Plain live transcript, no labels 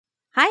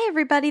Hi,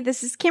 everybody.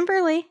 This is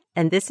Kimberly.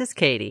 And this is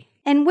Katie.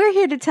 And we're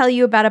here to tell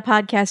you about a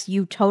podcast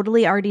you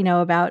totally already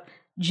know about,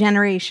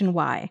 Generation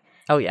Why.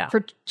 Oh, yeah.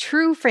 For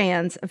true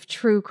fans of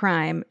true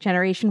crime,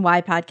 Generation Why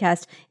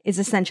podcast is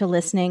essential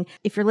listening.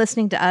 If you're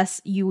listening to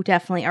us, you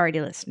definitely already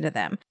listened to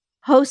them.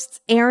 Hosts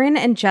Aaron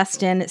and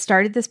Justin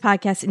started this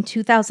podcast in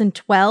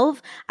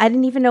 2012. I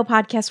didn't even know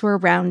podcasts were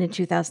around in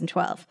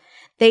 2012.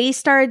 They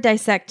started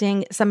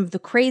dissecting some of the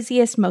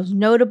craziest, most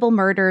notable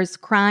murders,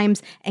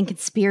 crimes, and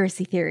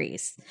conspiracy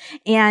theories.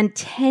 And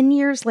 10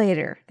 years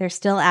later, they're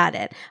still at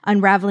it,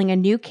 unraveling a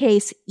new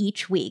case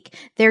each week.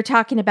 They're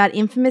talking about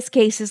infamous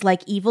cases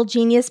like Evil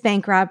Genius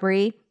bank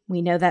robbery.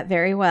 We know that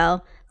very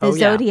well. The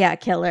Zodiac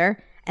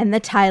killer and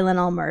the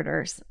Tylenol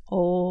murders.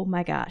 Oh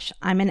my gosh,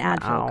 I'm an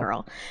Advil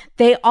girl.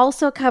 They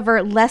also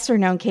cover lesser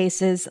known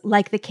cases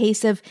like the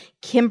case of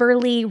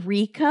Kimberly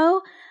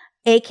Rico,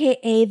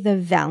 aka the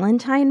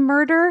Valentine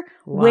murder,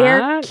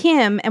 where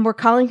Kim, and we're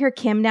calling her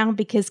Kim now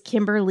because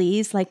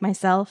Kimberly's like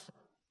myself,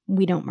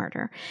 we don't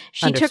murder.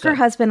 She took her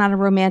husband on a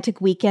romantic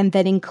weekend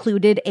that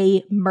included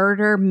a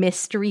murder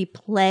mystery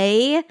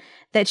play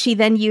that she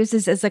then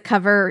uses as a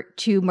cover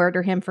to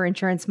murder him for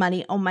insurance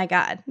money. Oh my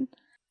God.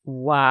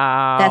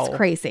 Wow. That's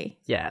crazy.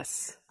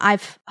 Yes.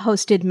 I've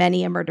hosted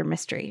many a murder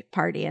mystery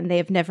party and they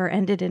have never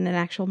ended in an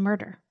actual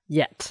murder.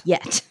 Yet.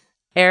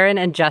 Aaron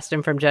and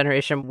Justin from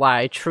Generation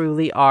Y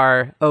truly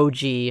are OG.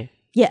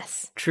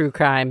 Yes. True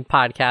crime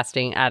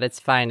podcasting at its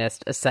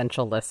finest,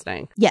 essential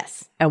listening.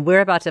 Yes. And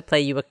we're about to play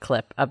you a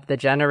clip of the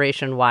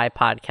Generation Y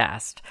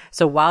podcast.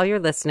 So while you're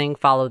listening,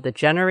 follow the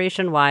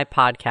Generation Y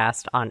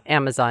podcast on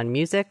Amazon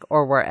Music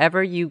or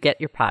wherever you get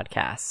your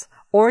podcasts.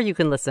 Or you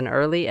can listen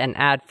early and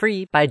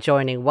ad-free by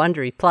joining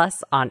Wondery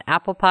Plus on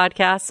Apple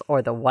Podcasts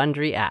or the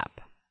Wondery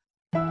app.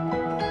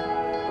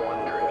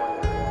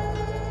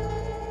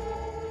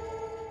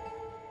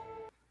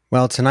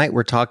 Well, tonight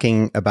we're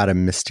talking about a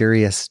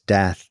mysterious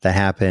death that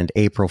happened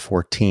April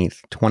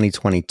 14th,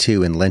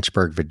 2022 in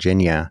Lynchburg,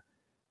 Virginia.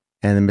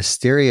 And the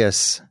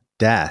mysterious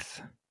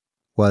death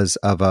was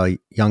of a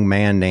young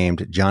man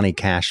named Johnny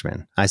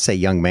Cashman. I say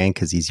young man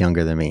because he's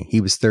younger than me. He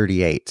was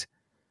 38.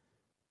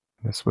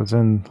 This was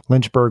in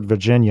Lynchburg,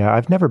 Virginia.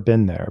 I've never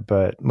been there,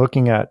 but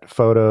looking at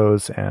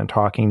photos and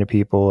talking to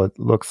people,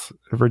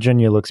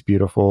 Virginia looks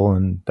beautiful,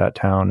 and that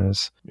town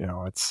is,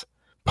 it's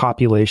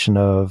population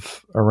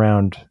of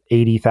around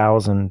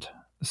 80,000.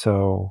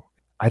 So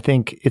I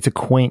think it's a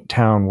quaint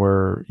town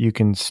where you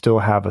can still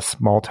have a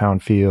small town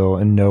feel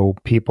and know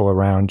people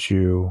around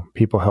you.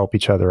 People help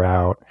each other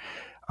out.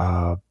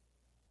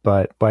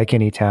 But like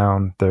any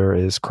town, there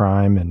is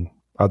crime and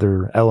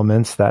other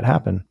elements that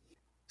happen.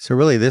 So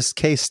really, this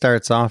case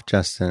starts off,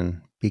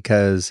 Justin,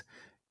 because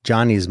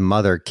Johnny's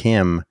mother,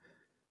 Kim,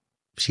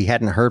 she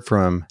hadn't heard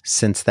from him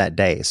since that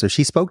day. So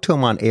she spoke to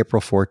him on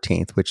April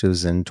 14th, which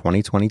was in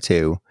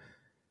 2022.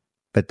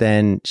 But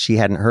then she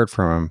hadn't heard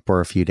from him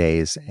for a few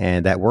days.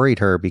 And that worried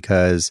her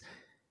because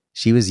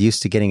she was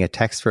used to getting a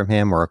text from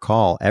him or a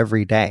call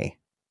every day,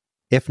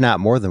 if not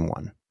more than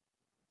one.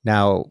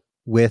 Now,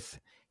 with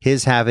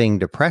his having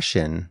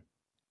depression,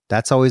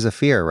 that's always a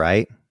fear,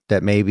 right?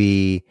 That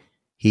maybe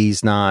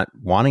he's not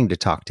wanting to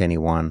talk to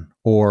anyone,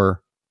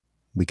 or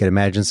we could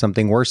imagine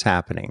something worse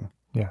happening.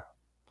 Yeah.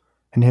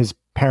 And his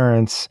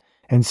parents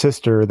and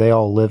sister, they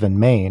all live in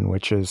Maine,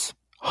 which is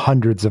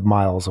hundreds of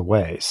miles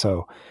away.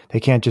 So they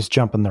can't just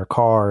jump in their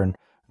car and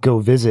go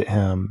visit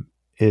him.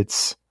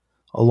 It's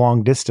a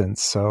long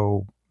distance.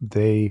 So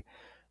their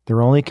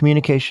only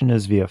communication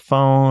is via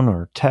phone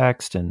or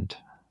text. And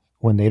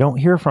when they don't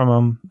hear from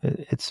him,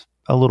 it's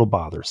a little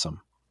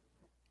bothersome.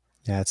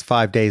 Yeah, it's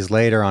 5 days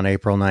later on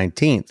April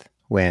 19th.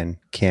 When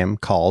Kim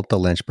called the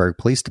Lynchburg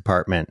Police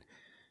Department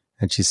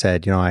and she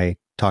said, I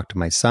talked to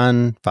my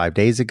son 5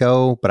 days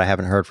ago, but I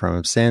haven't heard from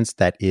him since.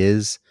 That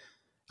is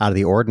out of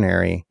the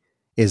ordinary.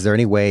 Is there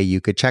any way you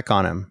could check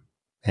on him?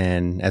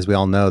 And as we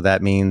all know,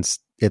 that means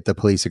if the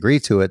police agree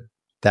to it,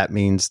 that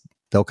means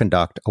they'll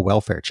conduct a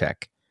welfare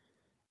check.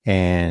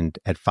 And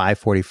at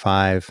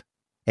 5:45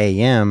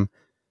 a.m.,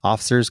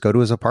 officers go to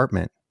his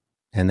apartment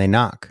and they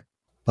knock,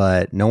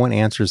 but no one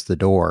answers the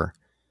door.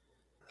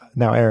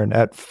 Now, Aaron,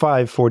 at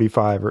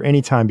 5:45 or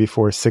any time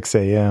before 6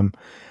 a.m.,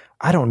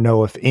 I don't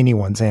know if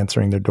anyone's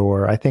answering their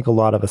door. I think a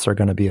lot of us are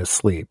going to be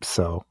asleep,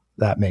 so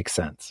that makes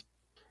sense.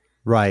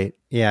 Right.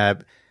 Yeah.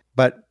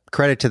 But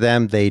credit to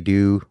them, they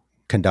do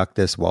conduct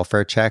this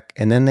welfare check,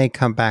 and then they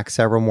come back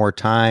several more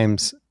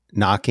times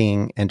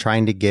knocking and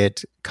trying to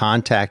get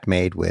contact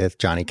made with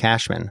Johnny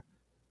Cashman.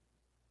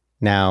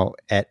 Now,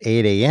 at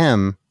 8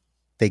 a.m.,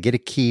 they get a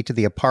key to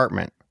the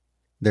apartment.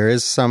 There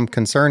is some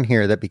concern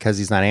here that because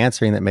he's not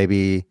answering, that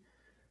maybe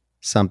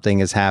something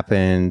has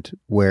happened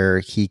where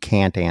he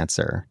can't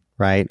answer,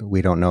 right?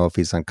 We don't know if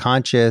he's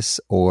unconscious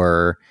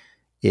or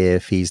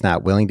if he's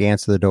not willing to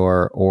answer the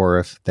door or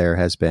if there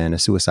has been a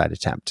suicide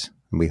attempt.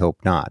 We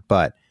hope not.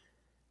 But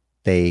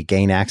they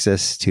gain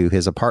access to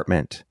his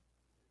apartment.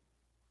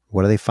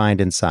 What do they find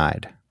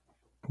inside?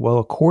 Well,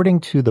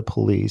 according to the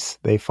police,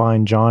 they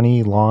find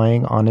Johnny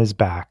lying on his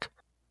back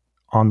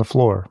on the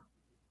floor.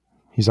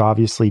 He's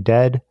obviously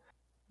dead.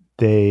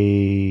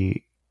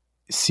 They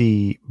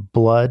see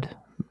blood,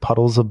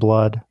 puddles of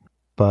blood,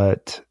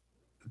 but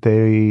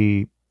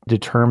they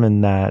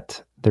determine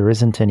that there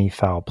isn't any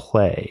foul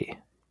play.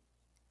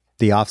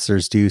 The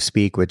officers do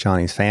speak with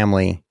Johnny's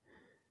family,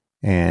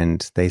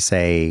 and they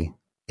say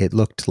it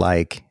looked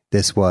like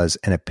this was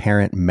an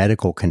apparent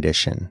medical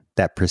condition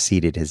that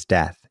preceded his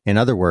death. In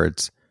other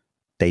words,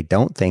 they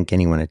don't think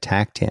anyone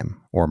attacked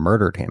him or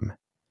murdered him.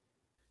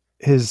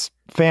 His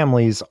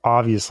family's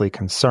obviously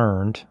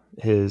concerned.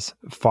 His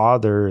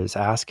father is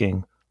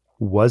asking,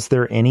 was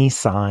there any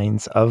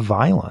signs of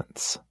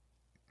violence?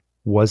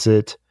 Was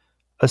it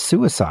a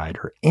suicide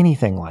or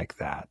anything like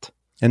that?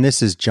 And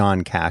this is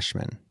John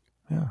Cashman.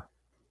 Yeah.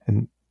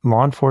 And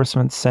law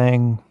enforcement's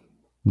saying,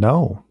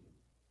 no.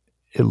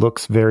 It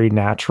looks very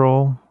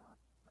natural.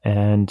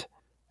 And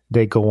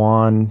they go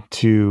on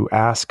to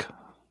ask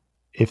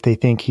if they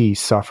think he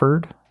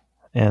suffered.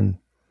 And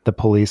the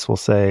police will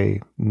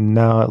say,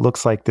 no, it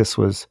looks like this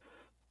was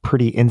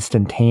pretty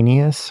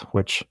instantaneous,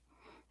 which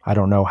I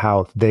don't know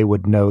how they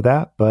would know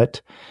that,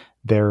 but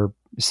they're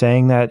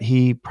saying that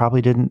he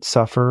probably didn't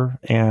suffer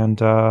and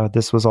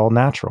this was all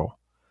natural.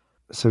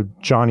 So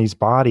Johnny's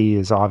body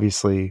is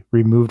obviously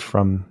removed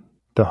from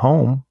the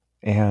home,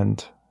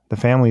 and the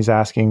family's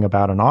asking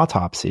about an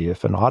autopsy,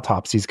 if an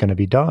autopsy is going to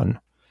be done.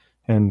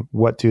 And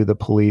what do the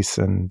police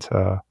and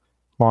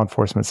law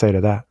enforcement say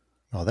to that?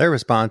 Well, their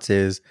response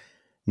is,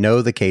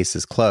 no, the case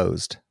is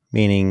closed,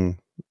 meaning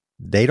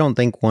they don't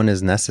think one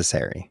is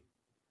necessary.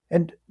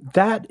 And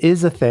that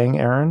is a thing,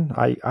 Aaron.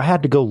 I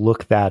had to go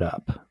look that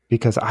up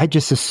because I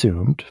just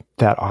assumed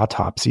that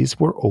autopsies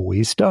were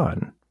always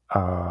done.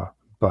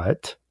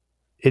 But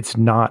it's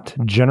not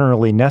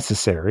generally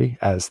necessary,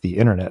 as the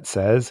internet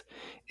says,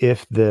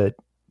 if the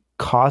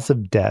cause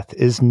of death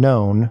is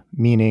known,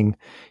 meaning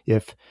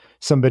if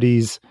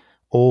somebody's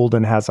old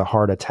and has a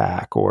heart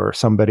attack, or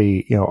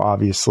somebody,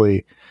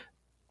 obviously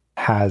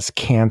has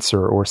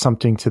cancer or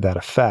something to that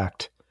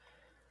effect,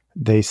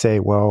 they say,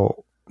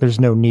 well, there's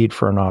no need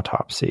for an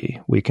autopsy.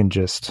 We can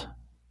just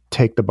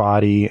take the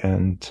body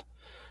and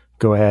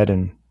go ahead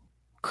and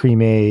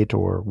cremate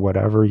or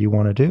whatever you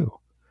want to do.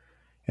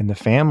 And the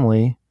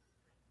family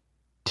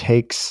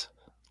takes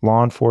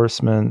law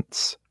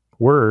enforcement's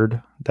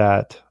word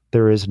that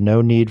there is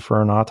no need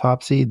for an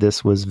autopsy.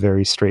 This was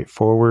very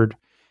straightforward,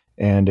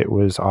 and it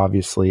was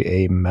obviously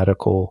a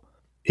medical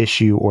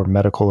issue or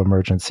medical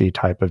emergency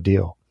type of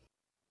deal.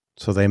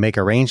 So they make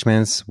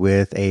arrangements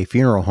with a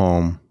funeral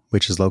home,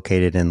 which is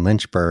located in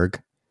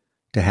Lynchburg,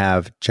 to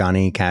have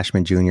Johnny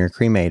Cashman Jr.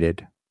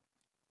 cremated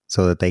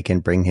so that they can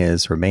bring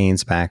his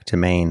remains back to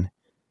Maine,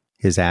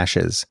 his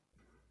ashes.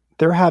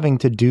 They're having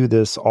to do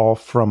this all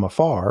from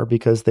afar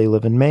because they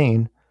live in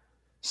Maine.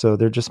 So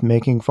they're just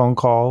making phone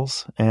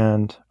calls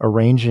and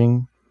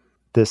arranging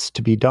this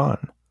to be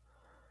done.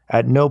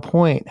 At no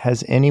point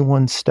has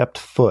anyone stepped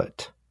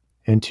foot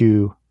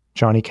into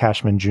Johnny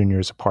Cashman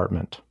Jr.'s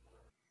apartment.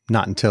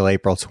 Not until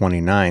April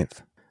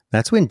 29th.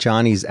 That's when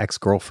Johnny's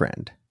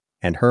ex-girlfriend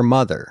and her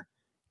mother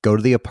go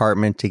to the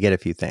apartment to get a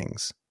few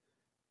things.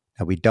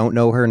 Now, we don't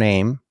know her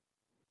name.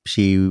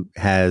 She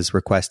has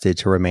requested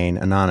to remain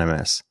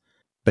anonymous,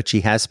 but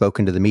she has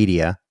spoken to the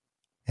media,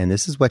 and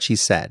this is what she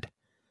said.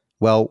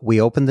 Well,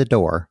 we opened the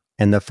door,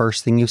 and the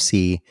first thing you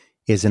see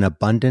is an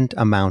abundant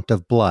amount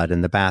of blood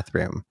in the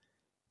bathroom,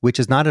 which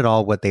is not at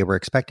all what they were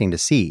expecting to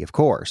see, of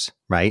course,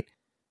 right?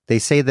 They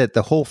say that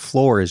the whole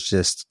floor is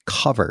just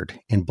covered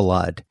in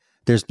blood.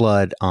 There's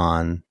blood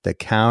on the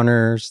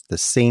counters, the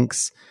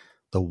sinks,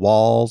 the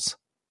walls,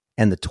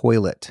 and the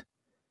toilet.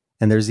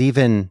 And there's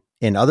even,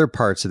 in other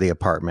parts of the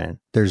apartment,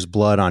 there's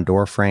blood on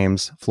door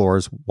frames,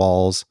 floors,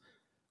 walls,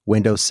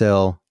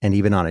 windowsill, and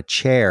even on a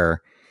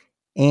chair.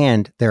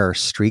 And there are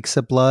streaks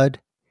of blood,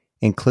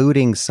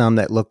 including some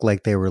that look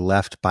like they were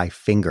left by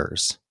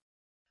fingers.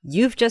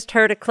 You've just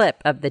heard a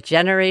clip of the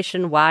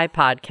Generation Y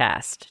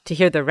podcast. To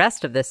hear the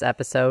rest of this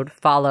episode,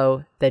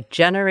 follow the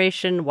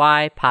Generation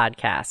Y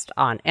podcast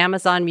on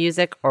Amazon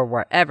Music or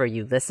wherever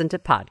you listen to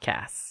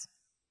podcasts.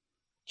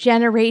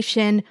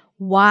 Generation,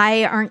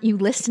 why aren't you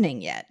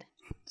listening yet?